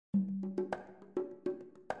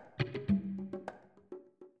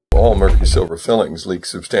all mercury-silver fillings leak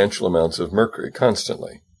substantial amounts of mercury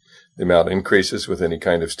constantly. The amount increases with any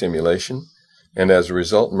kind of stimulation, and as a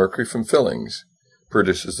result, mercury from fillings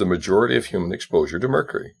produces the majority of human exposure to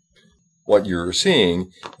mercury. What you're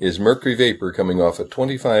seeing is mercury vapor coming off a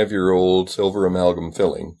 25-year-old silver amalgam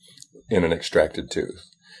filling in an extracted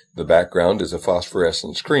tooth. The background is a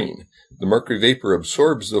phosphorescent screen. The mercury vapor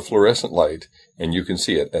absorbs the fluorescent light, and you can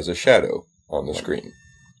see it as a shadow on the screen.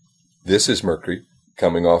 This is mercury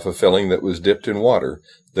coming off a filling that was dipped in water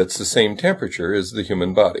that's the same temperature as the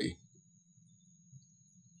human body.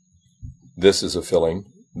 This is a filling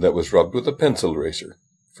that was rubbed with a pencil eraser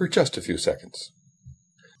for just a few seconds.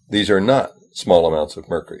 These are not small amounts of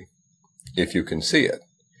mercury. If you can see it,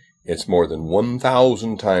 it's more than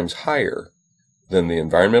 1,000 times higher than the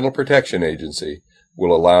Environmental Protection Agency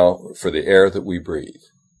will allow for the air that we breathe.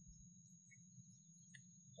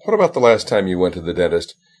 What about the last time you went to the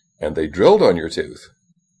dentist and they drilled on your tooth?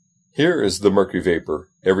 Here is the mercury vapor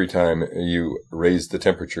every time you raise the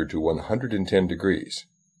temperature to 110 degrees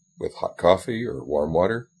with hot coffee or warm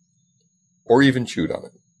water, or even chewed on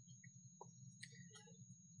it.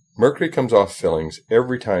 Mercury comes off fillings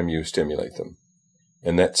every time you stimulate them,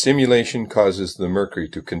 and that stimulation causes the mercury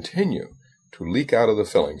to continue to leak out of the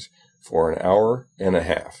fillings for an hour and a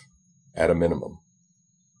half at a minimum.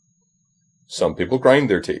 Some people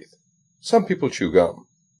grind their teeth. Some people chew gum.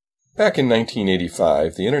 Back in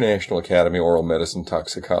 1985, the International Academy of Oral Medicine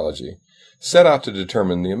Toxicology set out to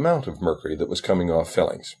determine the amount of mercury that was coming off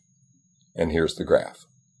fillings. And here's the graph,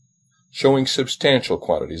 showing substantial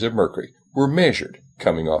quantities of mercury were measured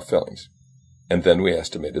coming off fillings. And then we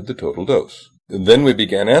estimated the total dose. And then we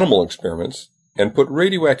began animal experiments and put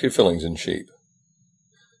radioactive fillings in sheep.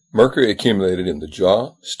 Mercury accumulated in the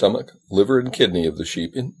jaw, stomach, liver, and kidney of the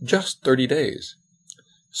sheep in just 30 days.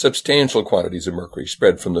 Substantial quantities of mercury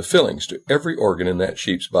spread from the fillings to every organ in that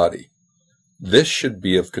sheep's body. This should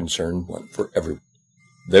be of concern for everyone.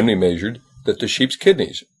 Then we measured that the sheep's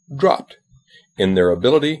kidneys dropped in their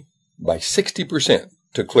ability by 60%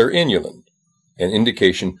 to clear inulin, an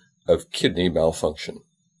indication of kidney malfunction.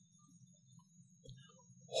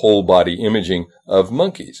 Whole body imaging of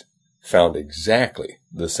monkeys found exactly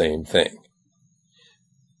the same thing.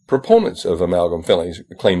 Proponents of amalgam fillings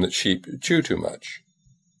claim that sheep chew too much.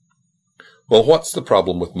 Well, what's the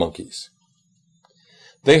problem with monkeys?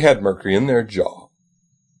 They had mercury in their jaw,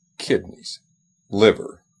 kidneys,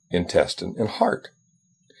 liver, intestine, and heart.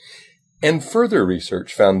 And further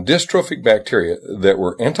research found dystrophic bacteria that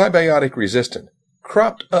were antibiotic resistant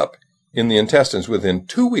cropped up in the intestines within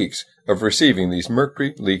 2 weeks of receiving these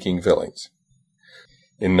mercury-leaking fillings.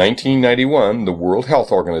 In 1991, the World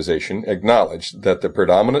Health Organization acknowledged that the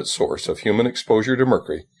predominant source of human exposure to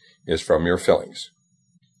mercury is from your fillings.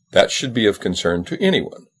 That should be of concern to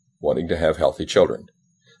anyone wanting to have healthy children,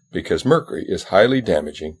 because mercury is highly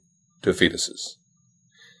damaging to fetuses.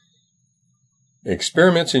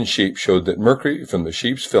 Experiments in sheep showed that mercury from the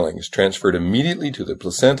sheep's fillings transferred immediately to the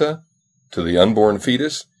placenta, to the unborn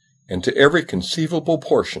fetus, and to every conceivable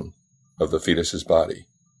portion of the fetus's body.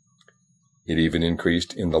 It even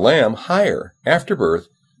increased in the lamb higher after birth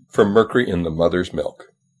from mercury in the mother's milk.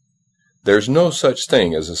 There's no such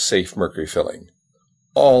thing as a safe mercury filling.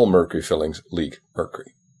 All mercury fillings leak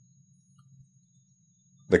mercury.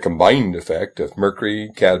 The combined effect of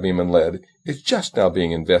mercury, cadmium, and lead is just now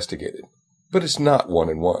being investigated, but it's not 1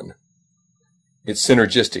 in 1. It's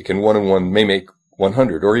synergistic, and 1 in 1 may make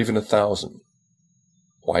 100 or even 1,000.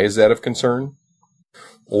 Why is that of concern?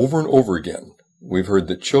 Over and over again, we've heard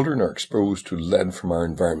that children are exposed to lead from our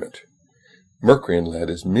environment. Mercury in lead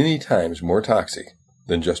is many times more toxic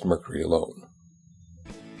than just mercury alone.